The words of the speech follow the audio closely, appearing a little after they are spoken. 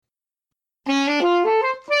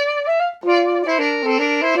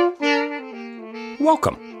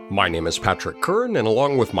Welcome. My name is Patrick Kern, and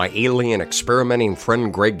along with my alien experimenting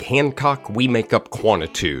friend Greg Hancock, we make up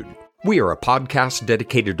Quantitude. We are a podcast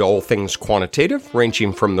dedicated to all things quantitative,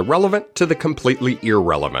 ranging from the relevant to the completely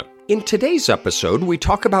irrelevant. In today's episode, we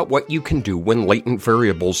talk about what you can do when latent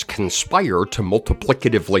variables conspire to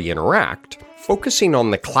multiplicatively interact, focusing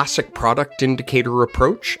on the classic product indicator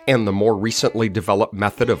approach and the more recently developed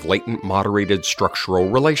method of latent moderated structural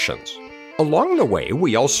relations. Along the way,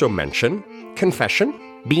 we also mention confession,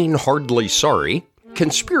 being hardly sorry,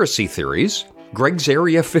 conspiracy theories, Greg's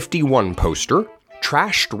Area 51 poster,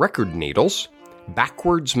 trashed record needles,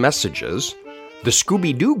 backwards messages, the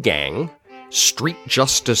Scooby-Doo gang, street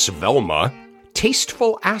justice Velma,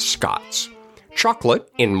 tasteful ascots,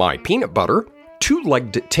 chocolate in my peanut butter,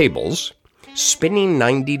 two-legged tables, spinning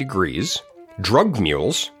 90 degrees, drug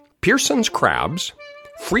mules, Pearson's crabs,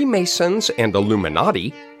 Freemasons and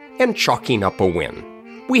Illuminati, and chalking up a win.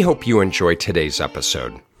 We hope you enjoy today's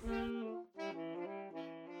episode.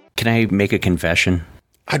 Can I make a confession?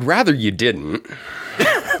 I'd rather you didn't.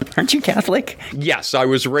 Aren't you Catholic? Yes, I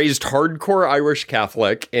was raised hardcore Irish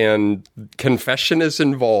Catholic, and confession is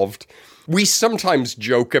involved. We sometimes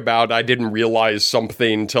joke about I didn't realize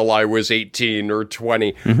something till I was 18 or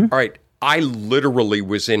 20. Mm-hmm. All right, I literally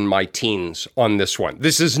was in my teens on this one.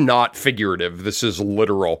 This is not figurative. This is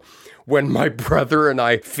literal. When my brother and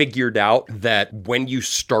I figured out that when you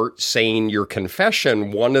start saying your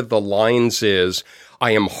confession, one of the lines is,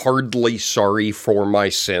 I am hardly sorry for my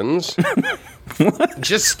sins.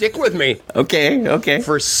 Just stick with me. Okay.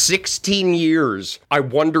 For 16 years, I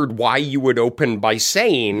wondered why you would open by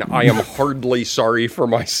saying, I am hardly sorry for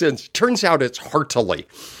my sins. Turns out it's heartily.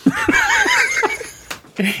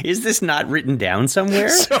 Is this not written down somewhere?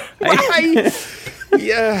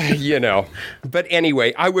 Yeah, you know. But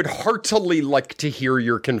anyway, I would heartily like to hear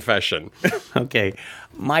your confession. Okay.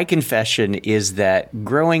 My confession is that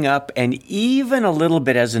growing up and even a little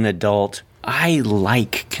bit as an adult, I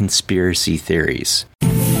like conspiracy theories.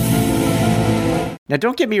 Now,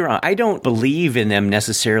 don't get me wrong. I don't believe in them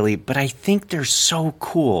necessarily, but I think they're so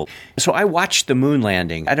cool. So I watched the moon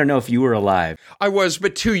landing. I don't know if you were alive. I was,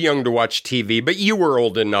 but too young to watch TV, but you were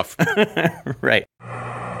old enough. Right.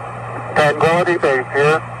 Tranquility Base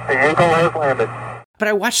here. The Eagle has landed. But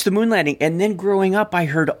I watched the moon landing, and then growing up, I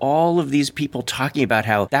heard all of these people talking about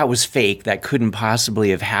how that was fake, that couldn't possibly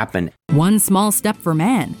have happened. One small step for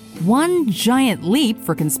man, one giant leap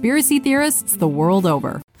for conspiracy theorists the world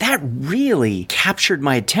over. That really captured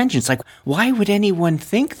my attention. It's like, why would anyone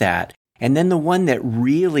think that? And then the one that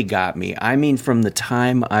really got me, I mean, from the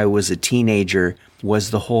time I was a teenager,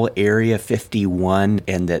 was the whole Area 51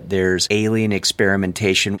 and that there's alien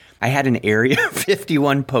experimentation. I had an Area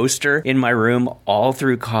 51 poster in my room all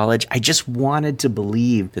through college. I just wanted to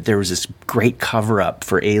believe that there was this great cover-up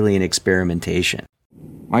for alien experimentation.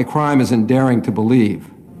 My crime is in daring to believe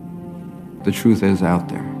the truth is out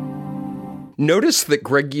there. Notice that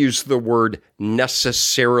Greg used the word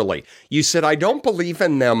necessarily. You said, I don't believe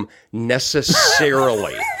in them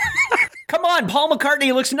necessarily. Come on, Paul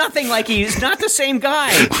McCartney looks nothing like he's not the same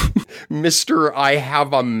guy. Mr. I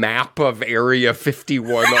have a map of Area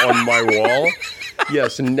 51 on my wall.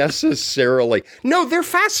 Yes, necessarily. No, they're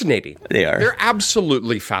fascinating. They are. They're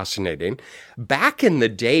absolutely fascinating. Back in the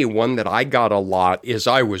day, one that I got a lot is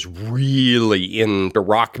I was really into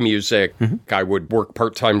rock music. Mm-hmm. I would work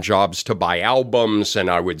part-time jobs to buy albums, and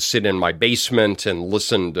I would sit in my basement and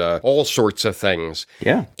listen to all sorts of things.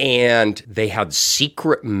 Yeah. And they had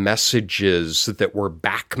secret messages that were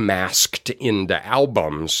backmasked into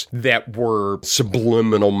albums that were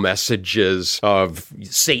subliminal messages of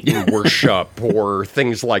Satan worship or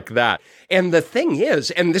things like that. And the thing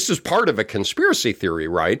is, and this is part of a conspiracy theory,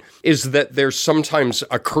 right, is that there's sometimes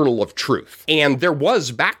a kernel of truth. And there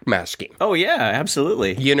was backmasking. Oh, yeah,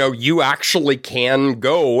 absolutely. You know, you actually can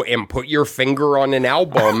go and put your finger on an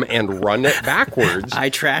album and run it backwards. I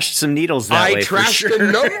trashed some needles that way, I trashed a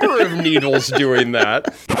number of needles doing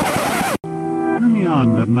that.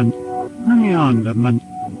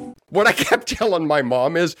 What I kept telling my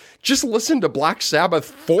mom is, just listen to Black Sabbath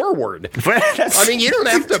forward. I mean, you don't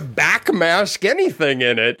have to backmask anything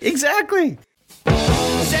in it. Exactly.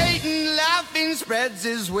 Satan laughing spreads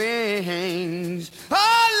his wings.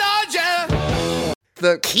 Oh, Lord, yeah.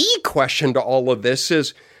 The key question to all of this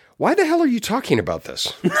is, why the hell are you talking about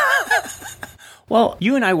this? Well,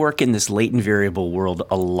 you and I work in this latent variable world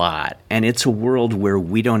a lot, and it's a world where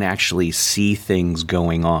we don't actually see things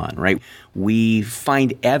going on, right? We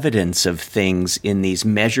find evidence of things in these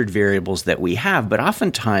measured variables that we have, but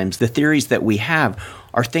oftentimes the theories that we have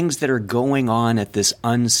are things that are going on at this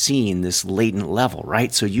unseen, this latent level,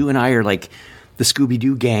 right? So you and I are like the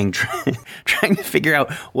Scooby-Doo gang trying to figure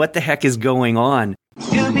out what the heck is going on.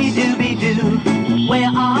 Scooby-Dooby-Doo, where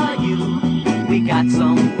are you? We got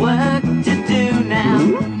some work to do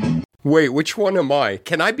now. Wait, which one am I?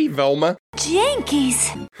 Can I be Velma?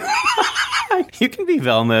 Jinkies. You can be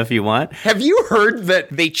Velma if you want. Have you heard that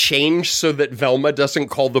they changed so that Velma doesn't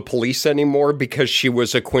call the police anymore because she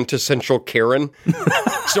was a quintessential Karen?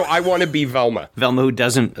 So I want to be Velma. Velma who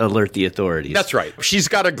doesn't alert the authorities. That's right. She's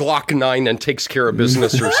got a Glock 9 and takes care of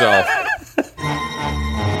business herself.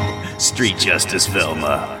 Street Justice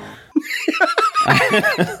Velma.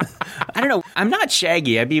 I don't know. I'm not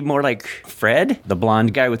Shaggy. I'd be more like Fred, the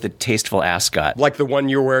blonde guy with the tasteful ascot. Like the one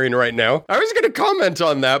you're wearing right now. I was going to comment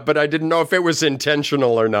on that, but I didn't know if it was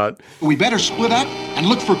intentional or not. We better split up and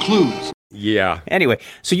look for clues. Yeah. Anyway,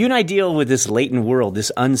 so you and I deal with this latent world,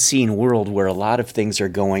 this unseen world where a lot of things are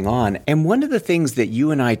going on. And one of the things that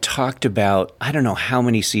you and I talked about, I don't know how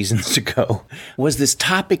many seasons ago, was this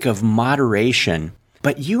topic of moderation.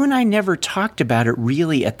 But you and I never talked about it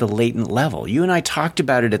really at the latent level. You and I talked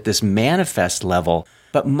about it at this manifest level.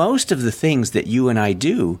 But most of the things that you and I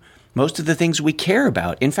do, most of the things we care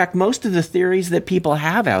about, in fact, most of the theories that people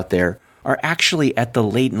have out there are actually at the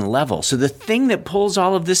latent level. So the thing that pulls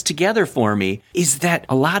all of this together for me is that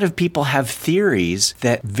a lot of people have theories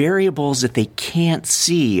that variables that they can't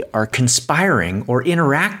see are conspiring or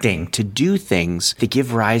interacting to do things that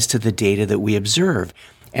give rise to the data that we observe.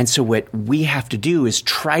 And so what we have to do is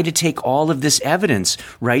try to take all of this evidence,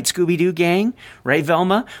 right, Scooby-Doo gang? Right,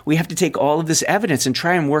 Velma? We have to take all of this evidence and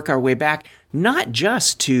try and work our way back, not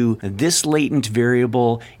just to this latent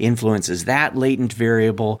variable influences that latent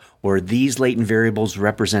variable, or these latent variables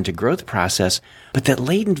represent a growth process, but that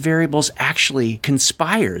latent variables actually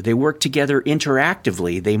conspire. They work together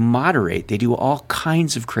interactively. They moderate. They do all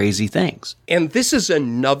kinds of crazy things. And this is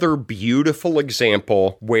another beautiful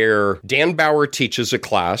example where Dan Bauer teaches a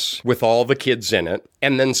class with all the kids in it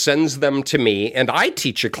and then sends them to me, and I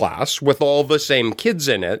teach a class with all the same kids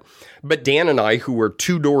in it. But Dan and I, who are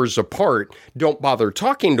 2 doors apart, don't bother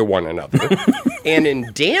talking to one another. And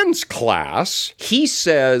in Dan's class, he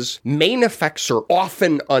says main effects are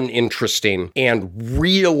often uninteresting and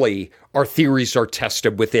really our theories are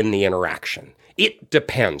tested within the interaction. It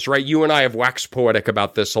depends, right? You and I have waxed poetic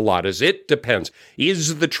about this a lot, is it depends.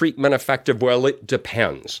 Is the treatment effective? Well, it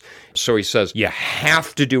depends. So he says, you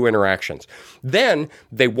have to do interactions. Then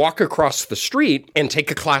they walk across the street and take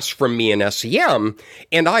a class from me in SEM,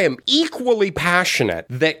 and I am equally passionate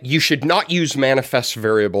that you should not use manifest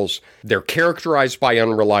variables. They're characterized by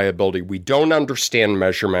unreliability. We don't understand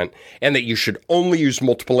measurement, and that you should only use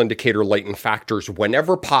multiple indicator latent factors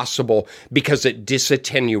whenever possible because it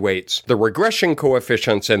disattenuates the regression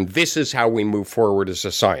coefficients, and this is how we move forward as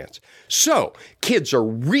a science. So, kids are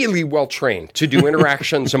really well trained to do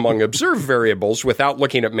interactions among observed variables without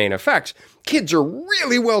looking at main effects. Kids are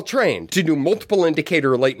really well trained to do multiple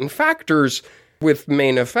indicator latent factors with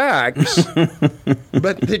main effects,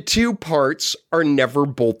 but the two parts are never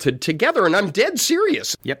bolted together, and I'm dead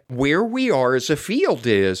serious. Yep. Where we are as a field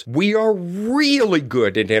is we are really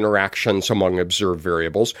good at interactions among observed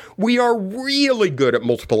variables. We are really good at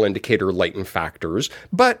multiple indicator latent factors,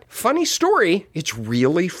 but funny story, it's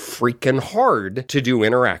really freaking hard to do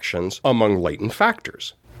interactions among latent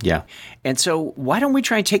factors. Yeah. And so why don't we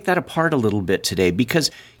try and take that apart a little bit today? Because,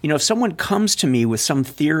 if someone comes to me with some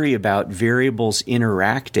theory about variables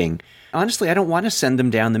interacting, honestly, I don't want to send them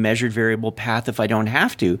down the measured variable path if I don't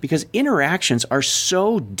have to, because interactions are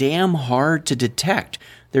so damn hard to detect.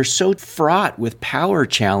 They're so fraught with power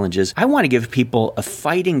challenges. I want to give people a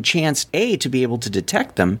fighting chance, A, to be able to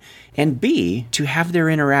detect them, and B, to have their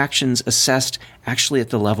interactions assessed actually at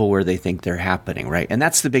the level where they think they're happening, right? And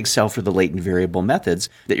that's the big sell for the latent variable methods,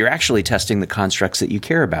 that you're actually testing the constructs that you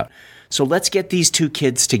care about. So let's get these two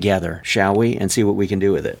kids together, shall we, and see what we can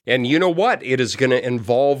do with it. And you know what? It is going to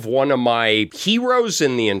involve one of my heroes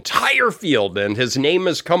in the entire field, and his name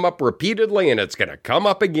has come up repeatedly, and it's going to come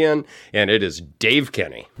up again, and it is Dave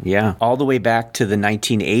Kenny. Yeah, all the way back to the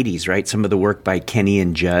 1980s, right? Some of the work by Kenny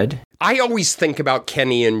and Judd. I always think about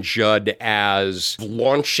Kenny and Judd as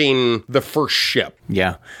launching the first ship.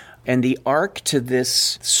 Yeah. And the arc to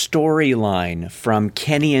this storyline from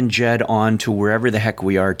Kenny and Judd on to wherever the heck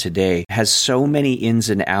we are today has so many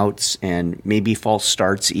ins and outs and maybe false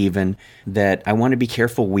starts even that I want to be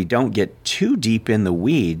careful we don't get too deep in the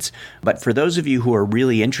weeds. But for those of you who are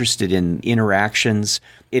really interested in interactions,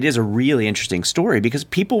 it is a really interesting story because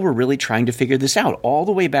people were really trying to figure this out all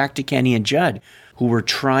the way back to Kenny and Judd, who were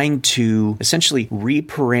trying to essentially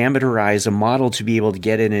reparameterize a model to be able to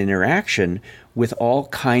get an interaction with all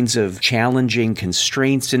kinds of challenging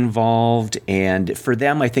constraints involved. And for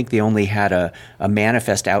them, I think they only had a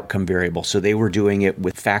manifest outcome variable. So they were doing it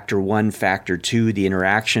with factor 1, factor 2, the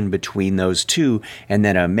interaction between those two, and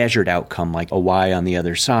then a measured outcome like a y on the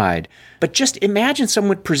other side. But just imagine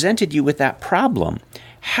someone presented you with that problem.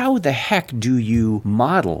 How the heck do you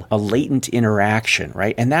model a latent interaction,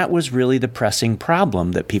 right? And that was really the pressing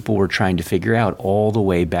problem that people were trying to figure out all the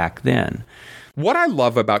way back then. What I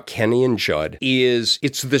love about Kenny and Judd is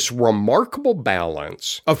it's this remarkable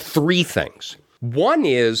balance of three things. One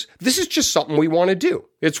is, this is just something we want to do.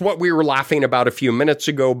 It's what we were laughing about a few minutes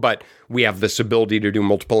ago, but we have this ability to do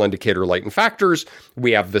multiple indicator latent factors.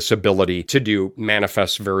 We have this ability to do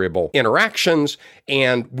manifest variable interactions,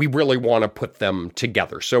 and we really want to put them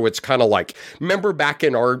together. So it's kind of like, remember back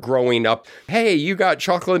in our growing up, hey, you got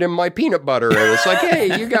chocolate in my peanut butter. And it's like,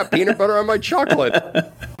 hey, you got peanut butter on my chocolate.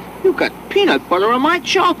 You got peanut butter on my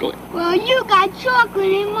chocolate. Well, you got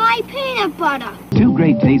chocolate in my peanut butter. Two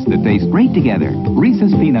great tastes that taste great together.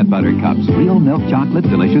 Reese's Peanut Butter Cups. Real milk chocolate,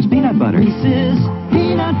 delicious peanut butter. Reese's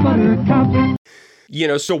Peanut Butter Cups. You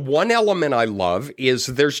know, so one element I love is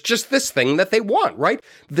there's just this thing that they want, right?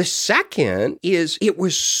 The second is it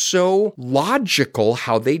was so logical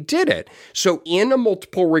how they did it. So in a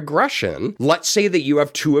multiple regression, let's say that you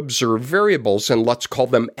have two observed variables, and let's call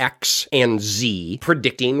them X and Z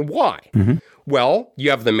predicting Y. Mm-hmm. Well,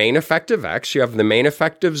 you have the main effect of X, you have the main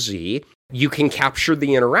effect of Z. You can capture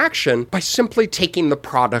the interaction by simply taking the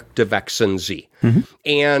product of X and Z. Mm-hmm.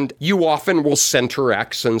 And you often will center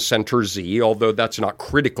X and center Z, although that's not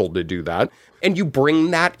critical to do that. And you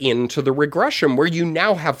bring that into the regression where you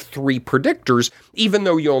now have three predictors, even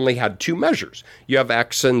though you only had two measures. You have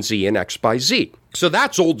X and Z and X by Z. So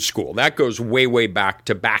that's old school. That goes way, way back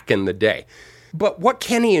to back in the day. But what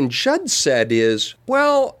Kenny and Judd said is,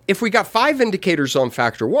 well, if we got 5 indicators on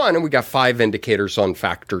factor 1 and we got 5 indicators on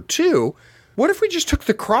factor 2, what if we just took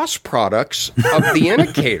the cross products of the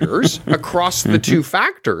indicators across the two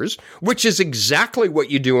factors, which is exactly what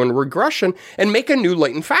you do in regression, and make a new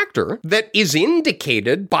latent factor that is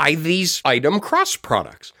indicated by these item cross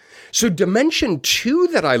products? So dimension 2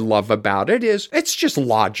 that I love about it is it's just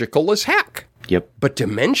logical as heck. Yep. But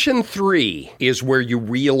dimension 3 is where you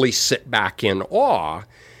really sit back in awe,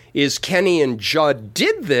 is Kenny and Judd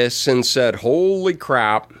did this and said, holy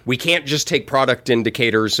crap, we can't just take product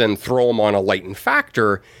indicators and throw them on a latent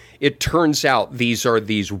factor. It turns out these are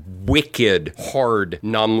these wicked, hard,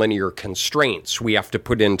 nonlinear constraints we have to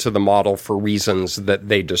put into the model for reasons that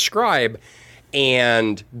they describe.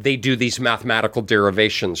 And they do these mathematical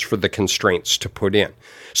derivations for the constraints to put in.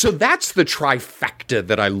 So that's the trifecta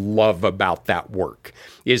that I love about that work,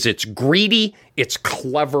 is it's greedy, it's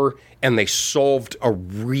clever, and they solved a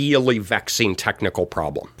really vexing technical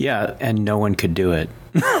problem. Yeah, and no one could do it.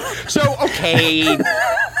 So, okay.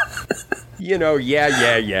 You know,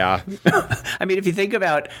 yeah. I mean, if you think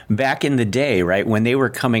about back in the day, right, when they were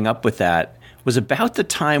coming up with that, was about the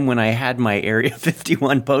time when I had my Area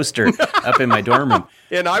 51 poster up in my dorm room.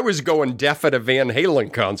 And I was going deaf at a Van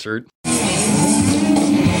Halen concert.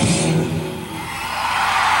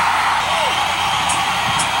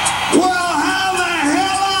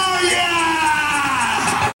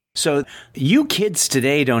 So you kids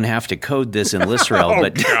today don't have to code this in Lisrael, oh,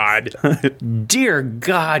 but God. Dear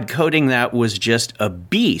God, coding that was just a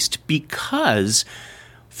beast because,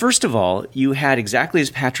 first of all, you had, exactly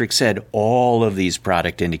as Patrick said, all of these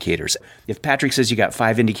product indicators. If Patrick says you got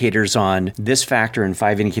 5 indicators on this factor and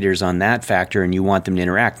 5 indicators on that factor and you want them to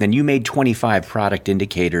interact, then you made 25 product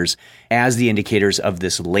indicators as the indicators of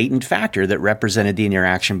this latent factor that represented the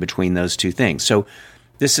interaction between those two things. So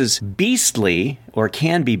this is beastly, or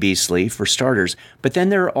can be beastly for starters, but then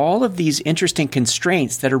there are all of these interesting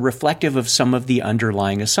constraints that are reflective of some of the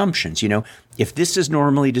underlying assumptions. You know, if this is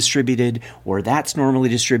normally distributed or that's normally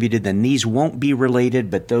distributed, then these won't be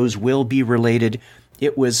related, but those will be related.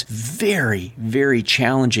 It was very, very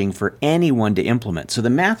challenging for anyone to implement. So the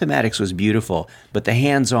mathematics was beautiful, but the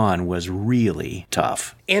hands-on was really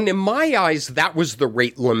tough. And in my eyes, that was the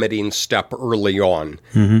rate-limiting step early on.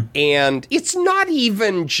 Mm-hmm. And it's not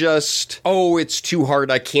even just, oh, it's too hard,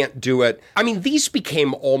 I can't do it. I mean, these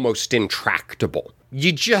became almost intractable.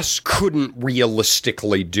 You just couldn't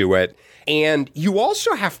realistically do it. And you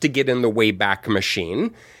also have to get in the Wayback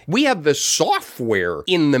Machine. We had the software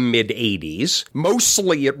in the mid-'80s.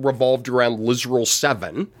 Mostly it revolved around Lisrael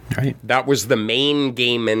 7. Right. That was the main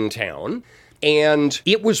game in town. And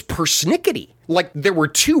it was persnickety. Like, there were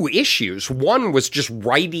 2 issues. One was just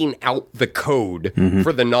writing out the code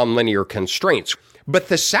for the nonlinear constraints. But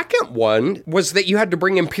the second one was that you had to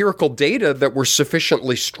bring empirical data that were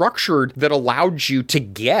sufficiently structured that allowed you to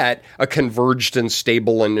get a converged and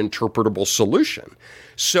stable and interpretable solution.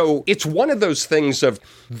 So it's one of those things of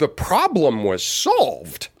the problem was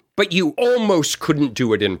solved, but you almost couldn't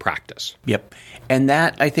do it in practice. Yep. And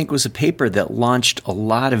that, I think, was a paper that launched a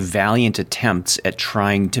lot of valiant attempts at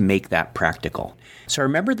trying to make that practical. So I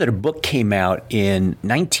remember that a book came out in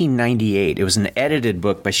 1998. It was an edited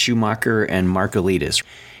book by Schumacher and Markolitis.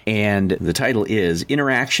 And the title is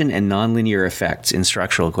Interaction and Nonlinear Effects in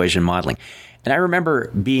Structural Equation Modeling. And I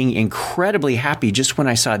remember being incredibly happy just when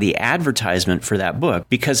I saw the advertisement for that book,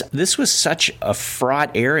 because this was such a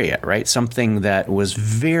fraught area, right? Something that was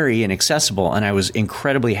very inaccessible. And I was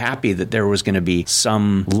incredibly happy that there was going to be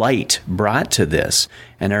some light brought to this.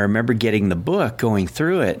 And I remember getting the book, going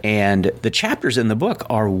through it, and the chapters in the book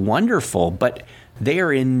are wonderful, but they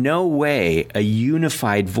are in no way a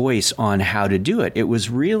unified voice on how to do it. It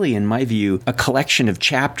was really, in my view, a collection of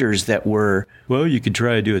chapters that were, well, you could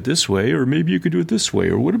try to do it this way, or maybe you could do it this way,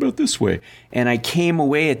 or what about this way? And I came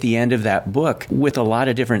away at the end of that book with a lot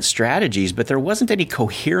of different strategies, but there wasn't any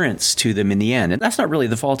coherence to them in the end. And that's not really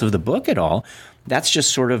the fault of the book at all. That's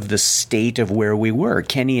just sort of the state of where we were.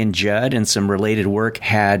 Kenny and Judd and some related work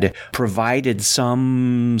had provided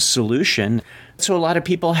some solution. So a lot of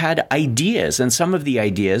people had ideas, and some of the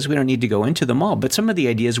ideas, we don't need to go into them all, but some of the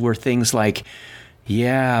ideas were things like,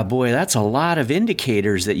 yeah, boy, that's a lot of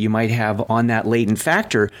indicators that you might have on that latent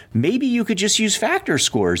factor. Maybe you could just use factor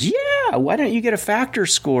scores. Yeah, why don't you get a factor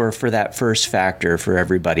score for that first factor for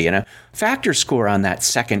everybody and a factor score on that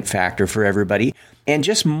second factor for everybody? And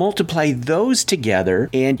just multiply those together,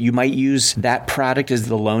 and you might use that product as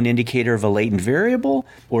the lone indicator of a latent variable,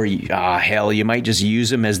 or hell, you might just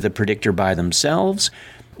use them as the predictor by themselves.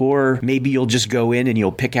 Or maybe you'll just go in and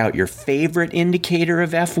you'll pick out your favorite indicator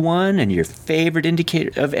of F1 and your favorite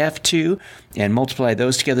indicator of F2 and multiply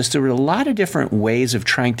those together. So there were a lot of different ways of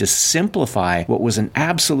trying to simplify what was an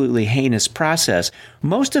absolutely heinous process.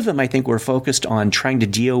 Most of them, I think, were focused on trying to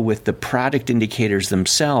deal with the product indicators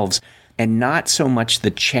themselves, and not so much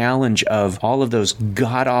the challenge of all of those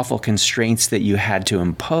god-awful constraints that you had to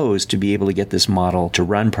impose to be able to get this model to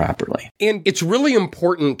run properly. And it's really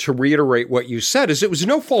important to reiterate what you said, is it was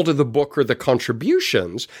no fault of the book or the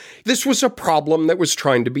contributions. This was a problem that was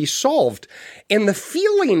trying to be solved. And the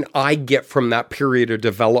feeling I get from that period of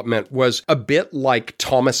development was a bit like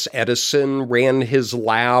Thomas Edison ran his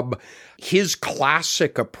lab. His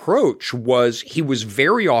classic approach was he was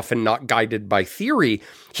very often not guided by theory.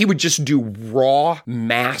 He would just do raw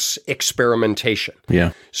mass experimentation.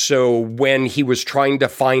 Yeah. So when he was trying to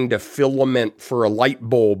find a filament for a light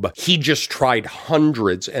bulb, he just tried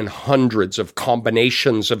hundreds and hundreds of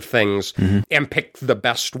combinations of things and picked the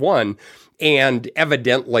best one. And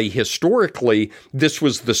evidently, historically, this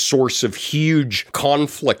was the source of huge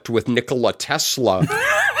conflict with Nikola Tesla,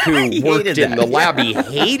 who worked in the lab. He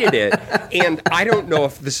hated it. And I don't know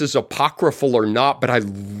if this is apocryphal or not, but I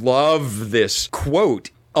love this quote.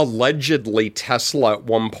 Allegedly, Tesla at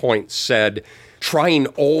one point said, trying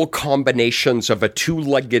all combinations of a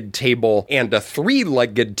two-legged table and a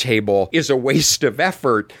three-legged table is a waste of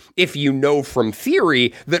effort if you know from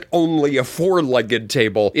theory that only a four-legged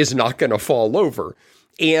table is not going to fall over.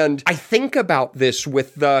 And I think about this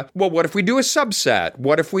with what if we do a subset?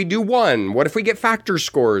 What if we do one? What if we get factor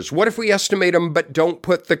scores? What if we estimate them but don't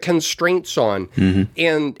put the constraints on?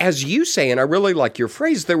 And as you say, and I really like your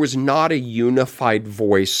phrase, there was not a unified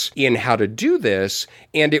voice in how to do this.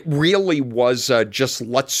 And it really was just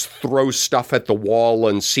let's throw stuff at the wall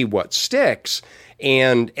and see what sticks.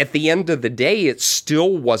 And at the end of the day, it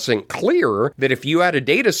still wasn't clear that if you had a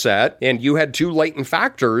data set and you had two latent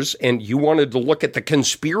factors and you wanted to look at the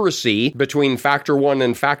conspiracy between factor one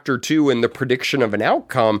and factor two in the prediction of an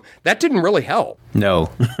outcome, that didn't really help.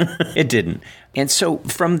 No, it didn't. And so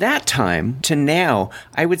from that time to now,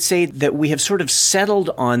 I would say that we have sort of settled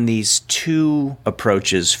on these two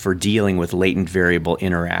approaches for dealing with latent variable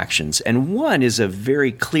interactions. And one is a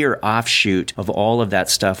very clear offshoot of all of that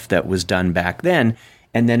stuff that was done back then.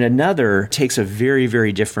 And then another takes a very,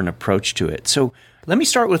 very different approach to it. So let me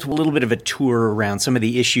start with a little bit of a tour around some of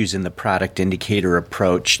the issues in the product indicator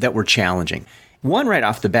approach that were challenging. One right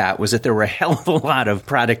off the bat was that there were a hell of a lot of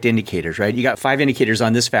product indicators, right? You got 5 indicators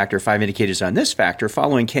on this factor, 5 indicators on this factor.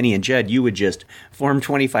 Following Kenny and Judd, you would just form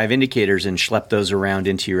 25 indicators and schlep those around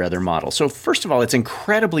into your other model. So first of all, it's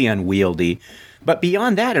incredibly unwieldy. But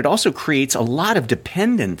beyond that, it also creates a lot of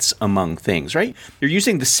dependence among things, right? You're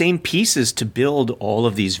using the same pieces to build all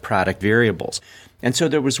of these product variables. And so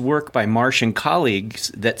there was work by Marsh and colleagues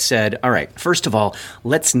that said, all right, first of all,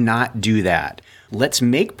 let's not do that. Let's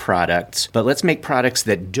make products, but let's make products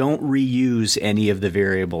that don't reuse any of the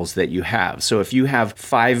variables that you have. So if you have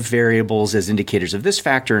 5 variables as indicators of this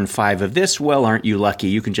factor and 5 of this, well, aren't you lucky?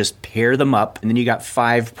 You can just pair them up, and then you got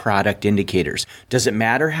 5 product indicators. Does it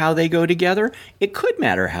matter how they go together? It could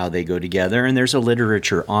matter how they go together, and there's a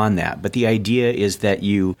literature on that. But the idea is that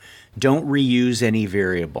you don't reuse any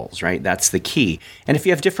variables, right? That's the key. And if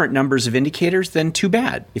you have different numbers of indicators, then too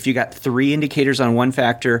bad. If you got 3 indicators on one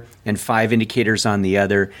factor and 5 indicators on the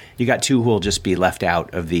other, you got 2 who will just be left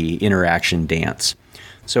out of the interaction dance.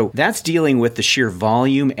 So that's dealing with the sheer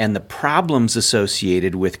volume and the problems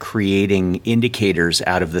associated with creating indicators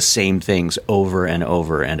out of the same things over and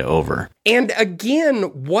over and over. And again,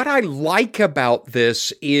 what I like about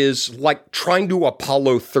this is like trying to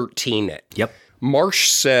Apollo 13 it. Yep. Marsh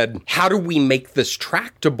said, how do we make this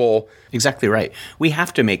tractable? Exactly right. We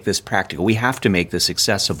have to make this practical. We have to make this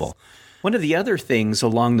accessible. One of the other things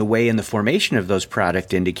along the way in the formation of those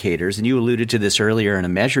product indicators, and you alluded to this earlier in a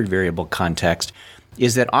measured variable context,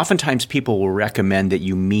 is that oftentimes people will recommend that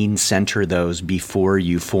you mean center those before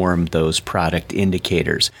you form those product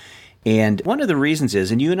indicators. And one of the reasons is,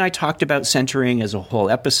 and you and I talked about centering as a whole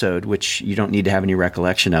episode, which you don't need to have any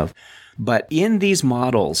recollection of, but in these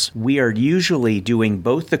models, we are usually doing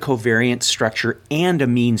both the covariance structure and a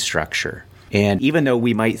mean structure. And even though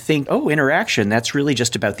we might think, oh, interaction, that's really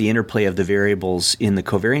just about the interplay of the variables in the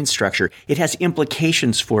covariance structure, it has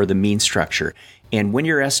implications for the mean structure. And when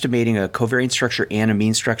you're estimating a covariance structure and a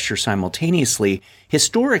mean structure simultaneously,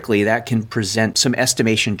 historically, that can present some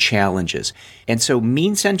estimation challenges. And so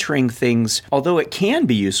mean centering things, although it can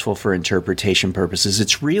be useful for interpretation purposes,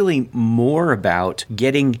 it's really more about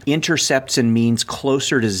getting intercepts and means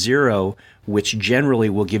closer to 0, which generally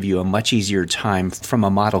will give you a much easier time from a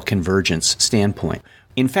model convergence standpoint.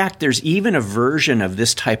 In fact, there's even a version of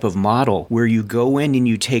this type of model where you go in and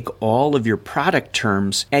you take all of your product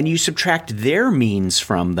terms and you subtract their means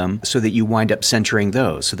from them so that you wind up centering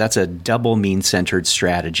those. So that's a double mean-centered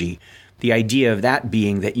strategy. The idea of that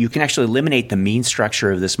being that you can actually eliminate the mean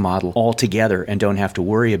structure of this model altogether and don't have to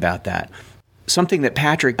worry about that. Something that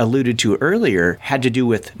Patrick alluded to earlier had to do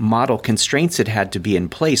with model constraints that had to be in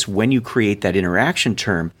place when you create that interaction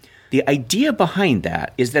term. The idea behind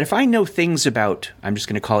that is that if I know things about, I'm just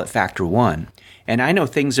going to call it factor 1, and I know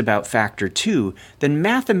things about factor 2, then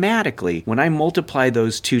mathematically, when I multiply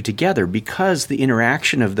those two together, because the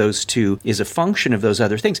interaction of those two is a function of those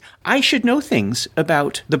other things, I should know things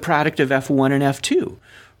about the product of F1 and F2.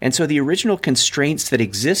 And so the original constraints that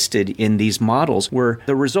existed in these models were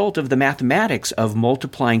the result of the mathematics of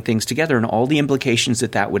multiplying things together and all the implications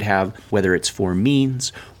that that would have, whether it's for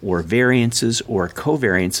means or variances or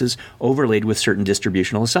covariances overlaid with certain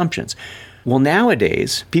distributional assumptions. Well,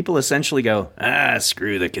 nowadays, people essentially go,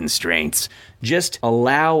 screw the constraints. Just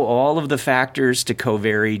allow all of the factors to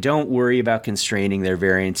covary. Don't worry about constraining their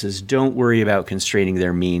variances. Don't worry about constraining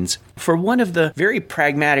their means. For one of the very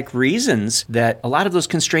pragmatic reasons that a lot of those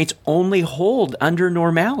constraints only hold under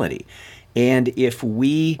normality. And if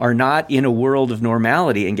we are not in a world of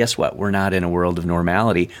normality, and guess what? We're not in a world of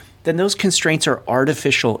normality, then those constraints are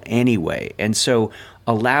artificial anyway. And so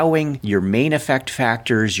allowing your main effect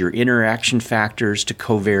factors, your interaction factors to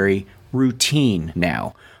covary routine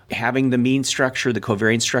now. Having the mean structure, the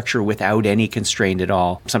covariance structure without any constraint at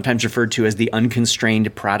all, sometimes referred to as the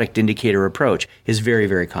unconstrained product indicator approach, is very,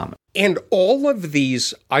 very common. And all of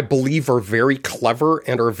these, I believe, are very clever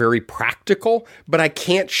and are very practical, but I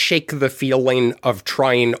can't shake the feeling of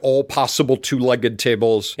trying all possible 2-legged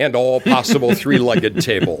tables and all possible 3-legged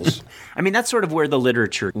tables. I mean, that's sort of where the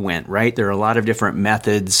literature went, right? There are a lot of different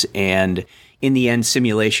methods, and in the end,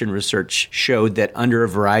 simulation research showed that under a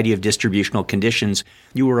variety of distributional conditions,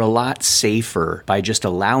 you were a lot safer by just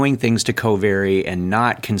allowing things to covary and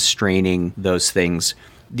not constraining those things.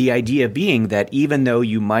 The idea being that even though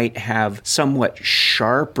you might have somewhat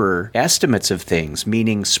sharper estimates of things,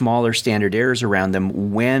 meaning smaller standard errors around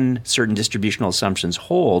them when certain distributional assumptions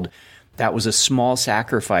hold, that was a small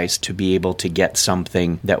sacrifice to be able to get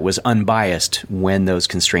something that was unbiased when those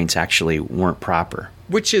constraints actually weren't proper.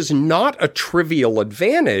 Which is not a trivial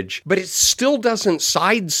advantage, but it still doesn't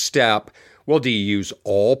sidestep, well, do you use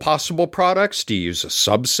all possible products? Do you use a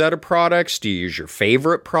subset of products? Do you use your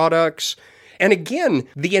favorite products? And again,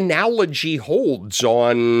 the analogy holds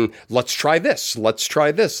on, let's try this, let's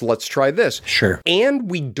try this, let's try this. Sure.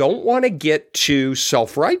 And we don't want to get too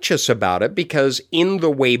self-righteous about it because in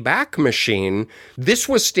the Wayback Machine, this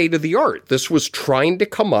was state of the art. This was trying to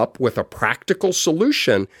come up with a practical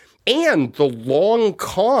solution And the long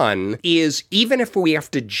con is, even if we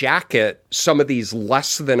have to jacket some of these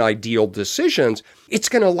less than ideal decisions, it's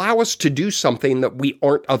going to allow us to do something that we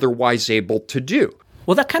aren't otherwise able to do.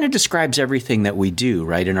 Well, that kind of describes everything that we do,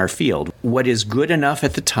 right, in our field. What is good enough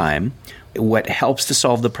at the time, what helps to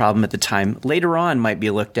solve the problem at the time, later on might be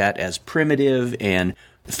looked at as primitive and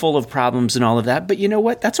full of problems and all of that. But you know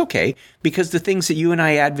what? That's okay, because the things that you and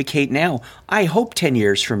I advocate now, I hope 10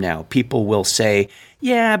 years from now, people will say,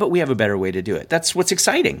 yeah, but we have a better way to do it. That's what's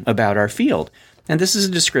exciting about our field. And this is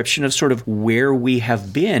a description of sort of where we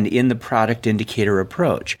have been in the product indicator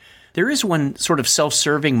approach. There is one sort of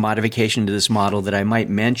self-serving modification to this model that I might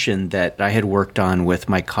mention that I had worked on with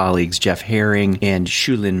my colleagues Jeff Herring and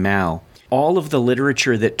Shulin Mao. All of the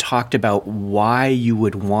literature that talked about why you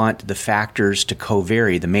would want the factors to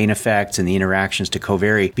covary, the main effects and the interactions to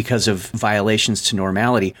covary because of violations to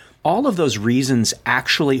normality, all of those reasons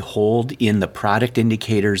actually hold in the product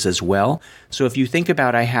indicators as well. So if you think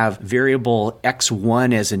about, I have variable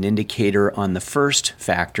X1 as an indicator on the first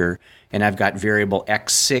factor, and I've got variable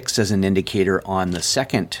X6 as an indicator on the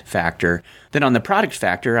second factor, then on the product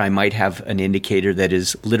factor, I might have an indicator that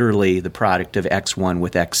is literally the product of X1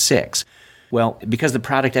 with X6. Well, because the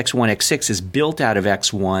product X1, X6 is built out of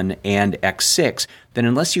X1 and X6, then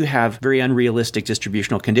unless you have very unrealistic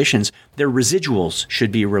distributional conditions, their residuals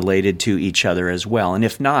should be related to each other as well. And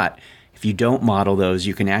if not, if you don't model those,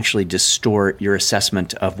 you can actually distort your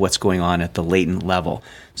assessment of what's going on at the latent level.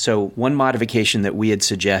 So one modification that we had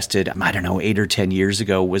suggested, 8 or 10 years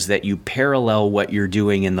ago, was that you parallel what you're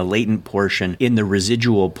doing in the latent portion in the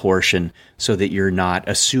residual portion so that you're not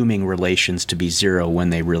assuming relations to be zero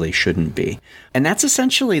when they really shouldn't be. And that's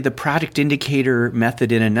essentially the product indicator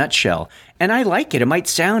method in a nutshell. And I like it. It might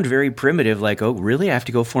sound very primitive, like, oh, really? I have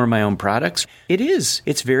to go form my own products? It is.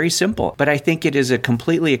 It's very simple. But I think it is a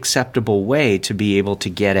completely acceptable way to be able to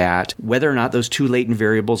get at whether or not those two latent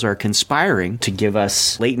variables are conspiring to give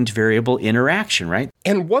us latent variable interaction, right?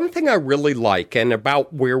 And one thing I really like, and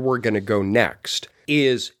about where we're going to go next,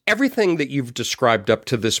 is everything that you've described up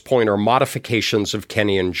to this point are modifications of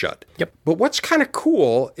Kenny and Judd. Yep. But what's kind of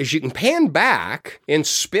cool is you can pan back and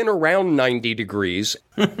spin around 90 degrees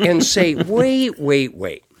and say,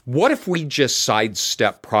 wait. What if we just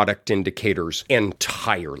sidestep product indicators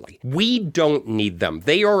entirely? We don't need them.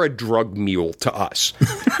 They are a drug mule to us.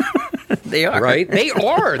 They are. Right? They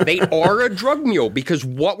are. They are a drug mule, because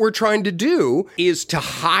what we're trying to do is to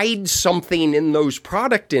hide something in those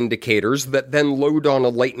product indicators that then load on a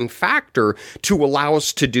latent factor to allow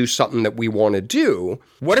us to do something that we want to do.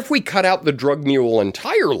 What if we cut out the drug mule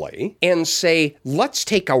entirely and say, let's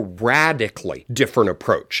take a radically different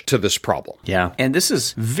approach to this problem? Yeah. And this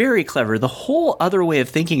is very clever. The whole other way of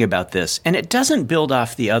thinking about this, and it doesn't build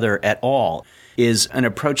off the other at all, is an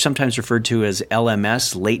approach sometimes referred to as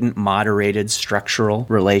LMS, latent moderated structural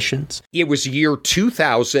relations. It was year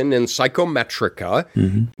 2000 in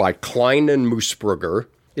Psychometrica by Klein and Moosbrugger.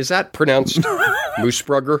 Is that pronounced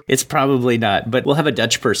Moosbrugger? It's probably not, but we'll have a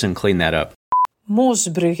Dutch person clean that up.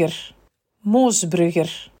 Moosbrugger.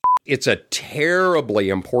 It's a terribly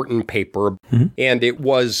important paper, and it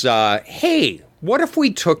was, hey, what if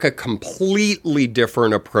we took a completely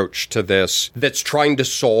different approach to this that's trying to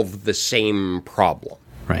solve the same problem?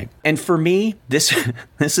 Right. And for me, this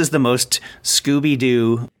is the most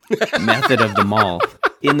Scooby-Doo method of them all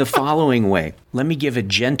in the following way. Let me give a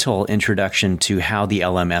gentle introduction to how the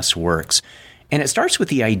LMS works. And it starts with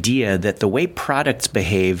the idea that the way products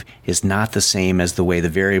behave is not the same as the way the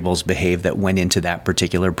variables behave that went into that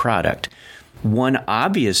particular product. One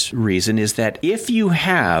obvious reason is that if you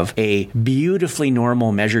have a beautifully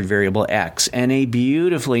normal measured variable x and a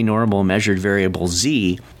beautifully normal measured variable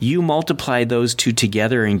z, you multiply those two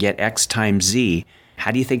together and get x times z.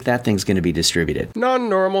 How do you think that thing's going to be distributed?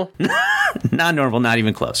 Non-normal. Non-normal, not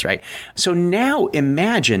even close, right? So now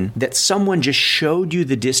imagine that someone just showed you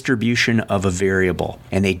the distribution of a variable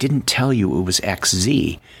and they didn't tell you it was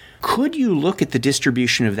xz. Could you look at the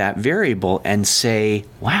distribution of that variable and say,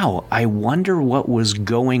 wow, I wonder what was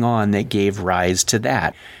going on that gave rise to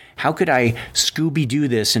that? How could I Scooby-Doo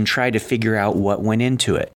this and try to figure out what went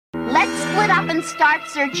into it? Let's split up and start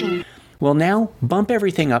searching. Well, now bump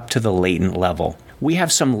everything up to the latent level. We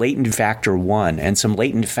have some latent factor 1 and some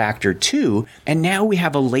latent factor 2, and now we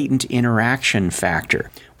have a latent interaction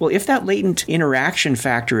factor. Well, if that latent interaction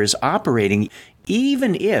factor is operating,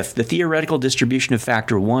 even if the theoretical distribution of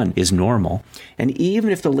factor 1 is normal, and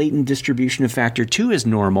even if the latent distribution of factor 2 is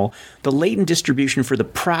normal, the latent distribution for the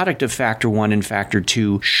product of factor 1 and factor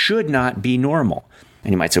 2 should not be normal.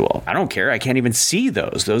 And you might say, well, I don't care. I can't even see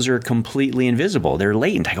those. Those are completely invisible. They're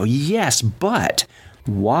latent. I go, yes, but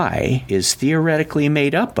Y is theoretically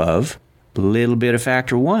made up of a little bit of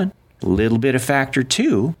factor 1, a little bit of factor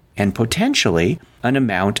 2, and potentially an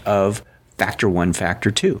amount of factor 1,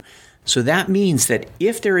 factor 2. So that means that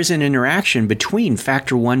if there is an interaction between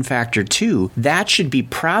factor 1, factor 2, that should be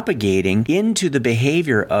propagating into the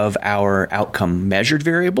behavior of our outcome measured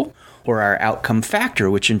variable or our outcome factor,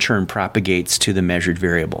 which in turn propagates to the measured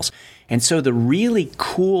variables. And so the really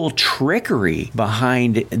cool trickery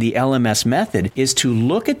behind the LMS method is to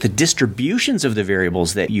look at the distributions of the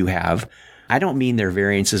variables that you have. I don't mean their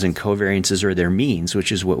variances and covariances or their means,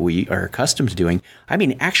 which is what we are accustomed to doing. I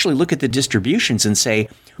mean, actually look at the distributions and say,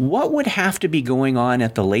 what would have to be going on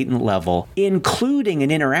at the latent level, including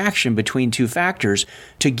an interaction between two factors,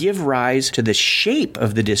 to give rise to the shape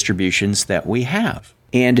of the distributions that we have?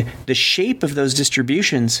 And the shape of those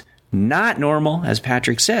distributions, not normal, as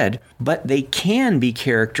Patrick said, but they can be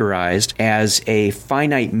characterized as a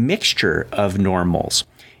finite mixture of normals.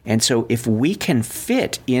 And so if we can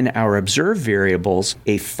fit in our observed variables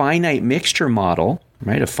a finite mixture model,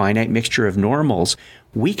 right, a finite mixture of normals,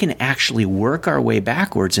 we can actually work our way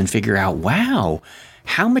backwards and figure out, wow,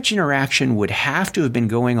 how much interaction would have to have been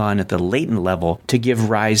going on at the latent level to give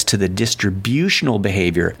rise to the distributional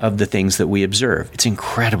behavior of the things that we observe. It's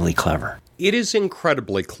incredibly clever. It is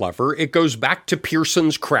incredibly clever. It goes back to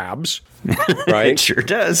Pearson's crabs, right? It sure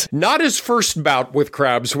does. Not his first bout with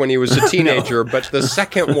crabs when he was a teenager, but the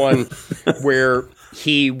second one where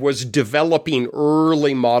he was developing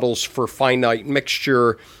early models for finite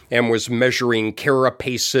mixture and was measuring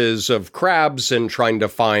carapaces of crabs and trying to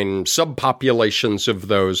find subpopulations of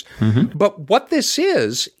those. Mm-hmm. But what this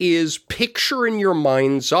is picture in your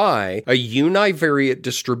mind's eye a univariate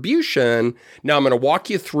distribution. Now I'm going to walk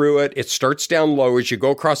you through it. It starts down low as you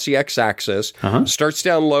go across the x-axis. Starts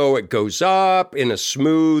down low, it goes up in a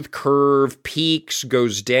smooth curve, peaks,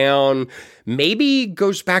 goes down, maybe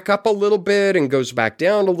goes back up a little bit and goes back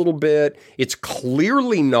down a little bit. It's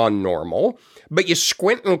clearly non-normal. But you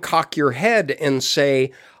squint and cock your head and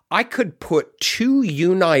say, I could put two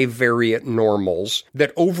univariate normals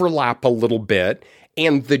that overlap a little bit,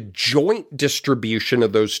 and the joint distribution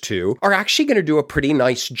of those two are actually going to do a pretty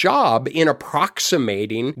nice job in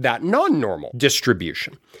approximating that non-normal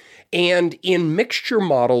distribution. And in mixture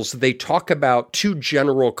models, they talk about two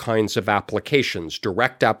general kinds of applications,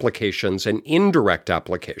 direct applications and indirect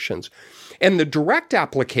applications. And the direct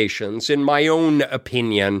applications, in my own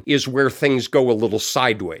opinion, is where things go a little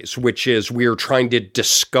sideways, which is we're trying to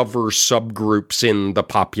discover subgroups in the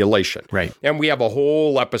population. Right. And we have a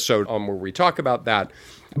whole episode on where we talk about that.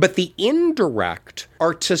 But the indirect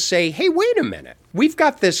are to say, hey, wait a minute. We've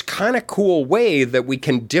got this kind of cool way that we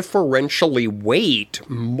can differentially weight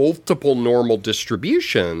multiple normal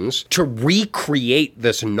distributions to recreate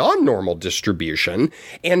this non-normal distribution.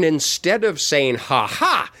 And instead of saying,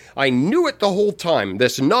 I knew it the whole time,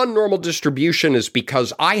 this non-normal distribution is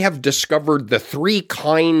because I have discovered the three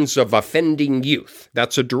kinds of offending youth.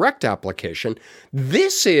 That's a direct application.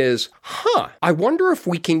 This is, I wonder if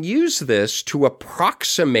we can use this to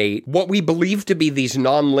approximate what we believe to be these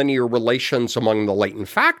nonlinear relations among the latent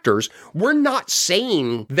factors. We're not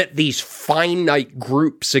saying that these finite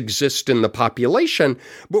groups exist in the population,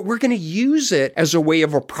 but we're going to use it as a way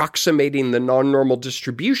of approximating the non-normal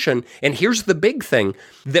distribution. And here's the big thing,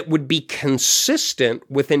 that would be consistent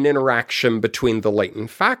with an interaction between the latent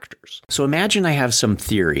factors. So imagine I have some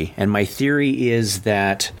theory, and my theory is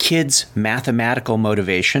that kids' mathematical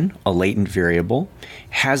motivation, a latent variable,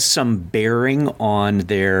 has some bearing on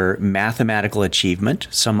their mathematical achievement,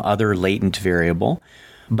 some other latent variable.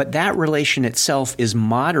 But that relation itself is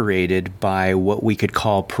moderated by what we could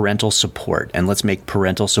call parental support. And let's make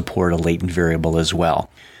parental support a latent variable as well.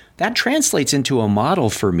 That translates into a model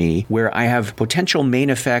for me where I have potential main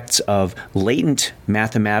effects of latent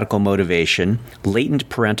mathematical motivation, latent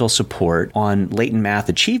parental support on latent math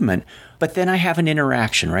achievement, but then I have an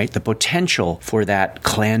interaction, right? The potential for that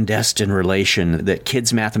clandestine relation that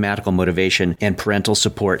kids' mathematical motivation and parental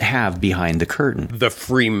support have behind the curtain. The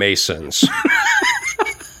Freemasons.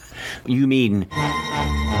 You mean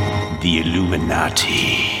the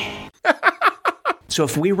Illuminati. So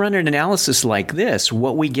if we run an analysis like this,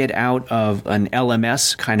 what we get out of an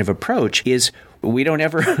LMS kind of approach is we don't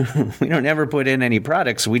ever put in any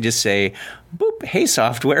products. We just say, boop, hey,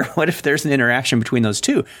 software, what if there's an interaction between those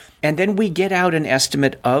two? And then we get out an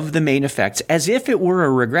estimate of the main effects as if it were a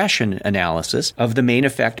regression analysis of the main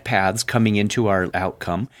effect paths coming into our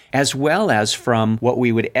outcome, as well as from what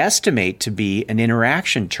we would estimate to be an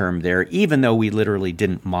interaction term there, even though we literally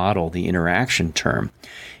didn't model the interaction term.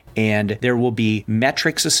 And there will be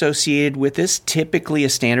metrics associated with this. Typically, a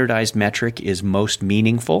standardized metric is most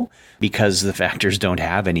meaningful because the factors don't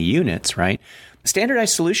have any units, right?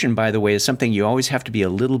 Standardized solution, by the way, is something you always have to be a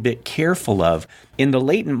little bit careful of. In the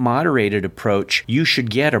latent moderated approach, you should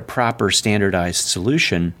get a proper standardized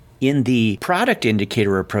solution. In the product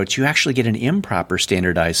indicator approach, you actually get an improper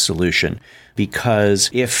standardized solution, because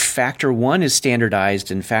if factor 1 is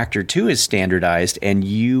standardized and factor 2 is standardized and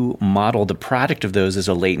you model the product of those as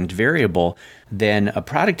a latent variable, then a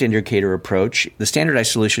product indicator approach, the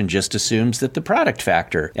standardized solution just assumes that the product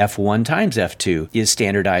factor, F1 times F2, is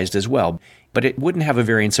standardized as well. But it wouldn't have a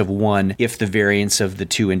variance of 1 if the variance of the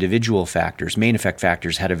two individual factors, main effect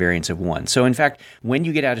factors, had a variance of 1. So in fact, when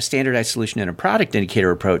you get out a standardized solution in a product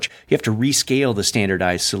indicator approach, you have to rescale the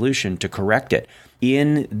standardized solution to correct it.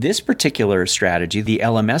 In this particular strategy, the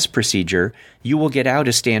LMS procedure, you will get out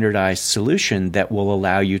a standardized solution that will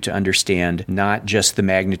allow you to understand not just the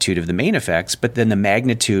magnitude of the main effects, but then the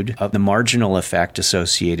magnitude of the marginal effect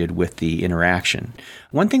associated with the interaction.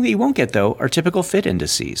 One thing that you won't get, though, are typical fit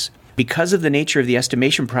indices. Because of the nature of the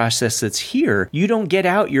estimation process that's here, you don't get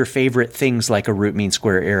out your favorite things like a root mean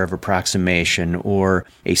square error of approximation or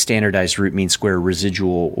a standardized root mean square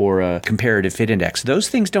residual or a comparative fit index. Those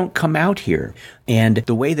things don't come out here. And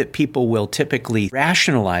the way that people will typically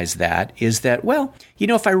rationalize that is that, well,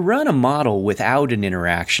 if I run a model without an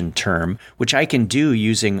interaction term, which I can do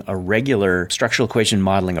using a regular structural equation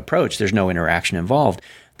modeling approach, there's no interaction involved,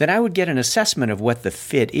 then I would get an assessment of what the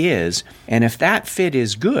fit is. And if that fit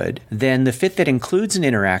is good, then the fit that includes an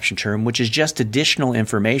interaction term, which is just additional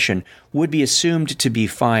information, would be assumed to be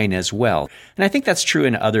fine as well. And I think that's true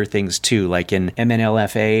in other things too, like in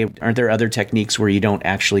MNLFA. Aren't there other techniques where you don't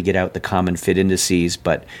actually get out the common fit indices,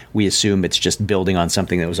 but we assume it's just building on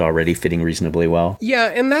something that was already fitting reasonably well? Yeah,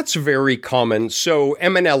 and that's very common. So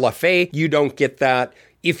MNLFA, you don't get that.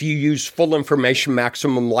 If you use full information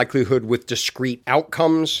maximum likelihood with discrete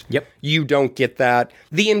outcomes, you don't get that.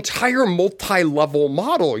 The entire multi-level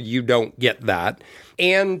model, you don't get that.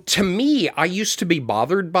 And to me, I used to be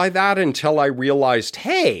bothered by that until I realized,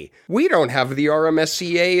 hey, we don't have the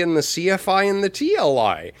RMSEA and the CFI and the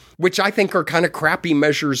TLI, which I think are kind of crappy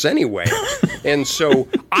measures anyway. And so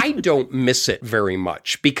I don't miss it very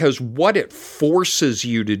much, because what it forces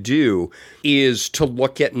you to do is to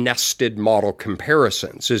look at nested model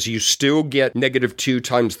comparisons, as you still get -2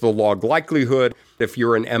 times the log likelihood. If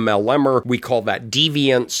you're an MLMer, we call that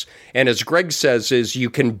deviance. And as Greg says, is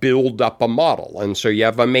you can build up a model. And so you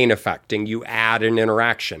have a main effect and you add an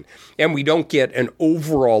interaction. And we don't get an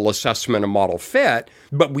overall assessment of model fit,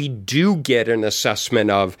 but we do get an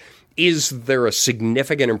assessment of, is there a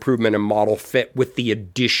significant improvement in model fit with the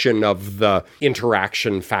addition of the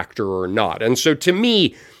interaction factor or not? And so to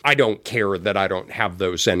me, I don't care that I don't have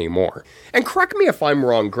those anymore. And correct me if I'm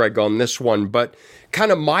wrong, Greg, on this one, but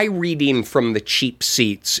kind of my reading from the cheap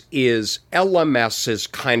seats is LMS is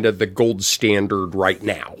kind of the gold standard right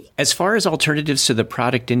now. As far as alternatives to the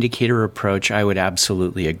product indicator approach, I would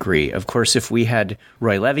absolutely agree. Of course, if we had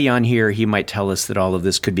Roy Levy on here, he might tell us that all of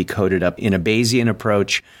this could be coded up in a Bayesian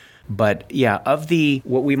approach. But yeah, of the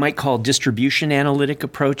what we might call distribution analytic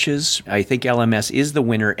approaches, I think LMS is the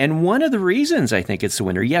winner. And one of the reasons I think it's the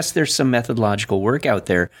winner, yes, there's some methodological work out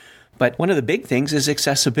there, but one of the big things is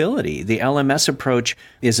accessibility. The LMS approach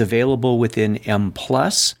is available within M+,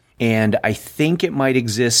 and I think it might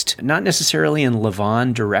exist not necessarily in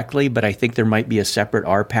Lavaan directly, but I think there might be a separate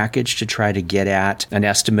R package to try to get at an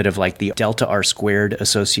estimate of like the delta R squared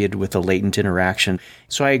associated with a latent interaction.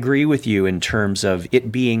 So I agree with you in terms of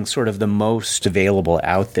it being sort of the most available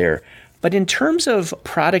out there. But in terms of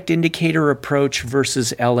product indicator approach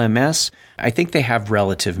versus LMS, I think they have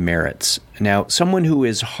relative merits. Now, someone who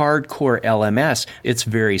is hardcore LMS, it's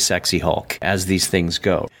very sexy Hulk as these things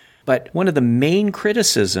go. But one of the main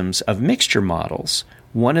criticisms of mixture models,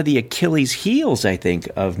 one of the Achilles heels, I think,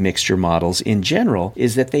 of mixture models in general,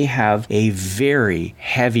 is that they have a very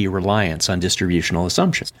heavy reliance on distributional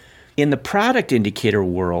assumptions. In the product indicator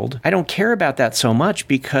world, I don't care about that so much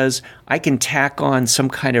because I can tack on some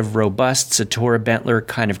kind of robust Satora-Bentler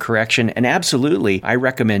kind of correction, and absolutely, I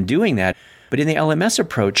recommend doing that. But in the LMS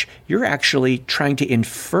approach, you're actually trying to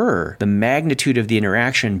infer the magnitude of the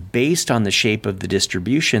interaction based on the shape of the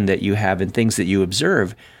distribution that you have and things that you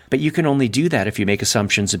observe. But you can only do that if you make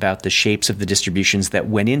assumptions about the shapes of the distributions that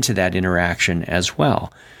went into that interaction as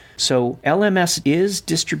well. So LMS is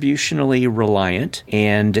distributionally reliant,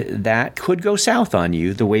 and that could go south on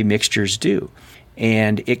you the way mixtures do.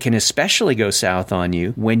 And it can especially go south on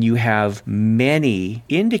you when you have many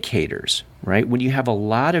indicators, right? When you have a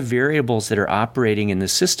lot of variables that are operating in the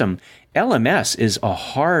system, LMS is a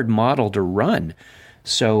hard model to run.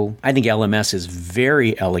 So I think LMS is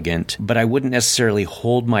very elegant, but I wouldn't necessarily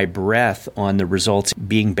hold my breath on the results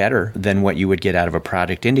being better than what you would get out of a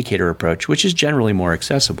product indicator approach, which is generally more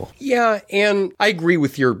accessible. Yeah, and I agree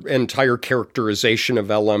with your entire characterization of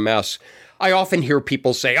LMS. I often hear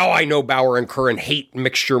people say, "Oh, I know Bauer and Kerr and hate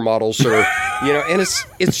mixture models," or and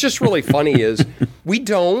it's just really funny is we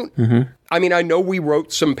don't. Mm-hmm. I mean, I know we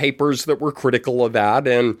wrote some papers that were critical of that,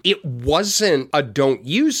 and it wasn't a don't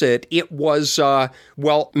use it. It was,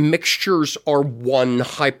 mixtures are one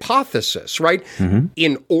hypothesis, right? Mm-hmm.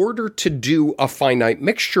 In order to do a finite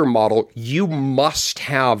mixture model, you must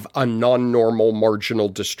have a non-normal marginal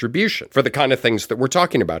distribution for the kind of things that we're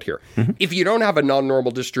talking about here. Mm-hmm. If you don't have a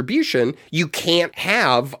non-normal distribution, you can't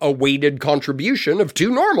have a weighted contribution of two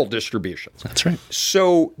normal distributions. That's right.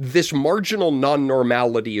 So this marginal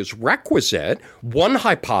non-normality is requisite. One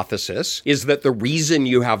hypothesis is that the reason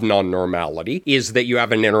you have non-normality is that you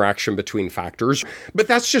have an interaction between factors, but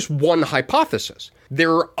that's just one hypothesis.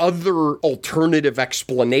 There are other alternative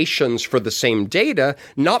explanations for the same data,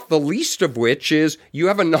 not the least of which is you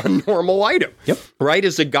have a non-normal item. Yep. Right?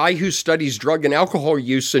 As a guy who studies drug and alcohol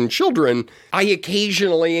use in children, I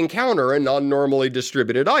occasionally encounter a non-normally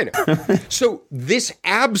distributed item. So this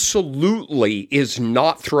absolutely is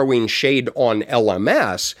not throwing shade on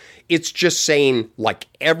LMS. It's just saying, like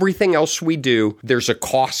everything else we do, there's a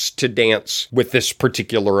cost to dance with this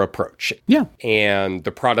particular approach. Yeah. And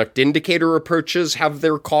the product indicator approaches have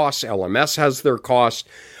their costs. LMS has their cost.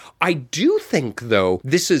 I do think, though,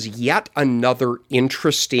 this is yet another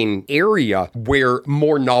interesting area where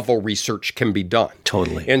more novel research can be done.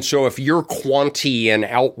 Totally. And so if you're quanti and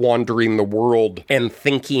out wandering the world and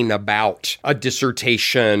thinking about a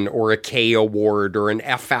dissertation or a K award or an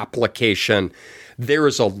F application, there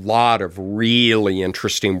is a lot of really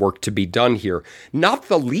interesting work to be done here, not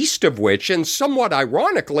the least of which, and somewhat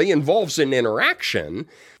ironically, involves an interaction.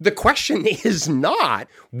 The question is not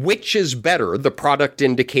which is better, the product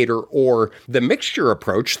indicator or the mixture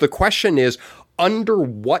approach. The question is, under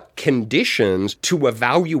what conditions to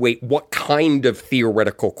evaluate what kind of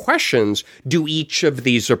theoretical questions do each of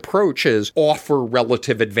these approaches offer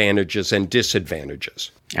relative advantages and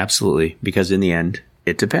disadvantages? Absolutely, because in the end,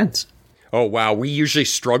 it depends. Oh, wow. We usually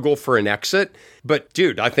struggle for an exit. But,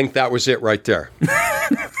 dude, I think that was it right there.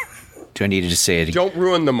 Do I need to just say it? Don't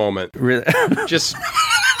ruin the moment. Just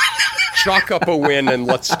chalk up a win and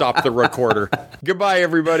let's stop the recorder. Goodbye,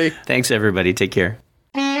 everybody. Thanks, everybody. Take care.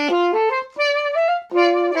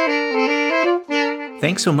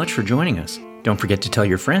 Thanks so much for joining us. Don't forget to tell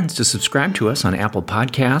your friends to subscribe to us on Apple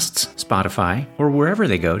Podcasts, Spotify, or wherever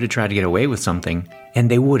they go to try to get away with something. And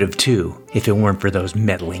they would have too, if it weren't for those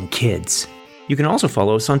meddling kids. You can also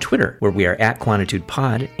follow us on Twitter, where we are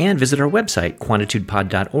 @QuantitudePod, and visit our website,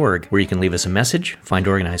 quantitudepod.org, where you can leave us a message, find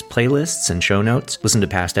organized playlists and show notes, listen to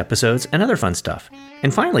past episodes, and other fun stuff.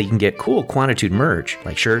 And finally, you can get cool Quantitude merch,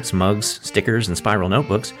 like shirts, mugs, stickers, and spiral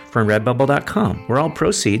notebooks, from Redbubble.com, where all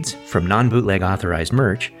proceeds from non-bootleg authorized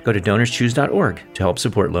merch go to DonorsChoose.org to help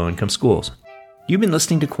support low-income schools. You've been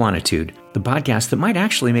listening to Quantitude, the podcast that might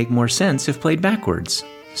actually make more sense if played backwards.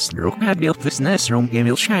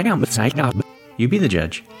 You be the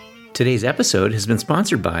judge. Today's episode has been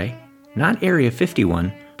sponsored by not Area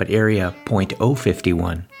 51, but Area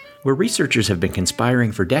 .051, where researchers have been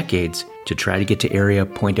conspiring for decades to try to get to Area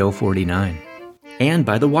 .049. And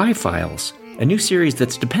by the Y-Files, a new series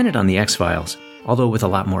that's dependent on the X-Files, although with a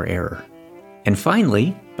lot more error. And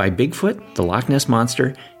finally, by Bigfoot, the Loch Ness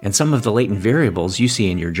Monster, and some of the latent variables you see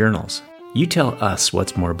in your journals. You tell us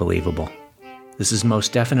what's more believable. This is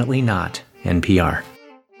most definitely not NPR.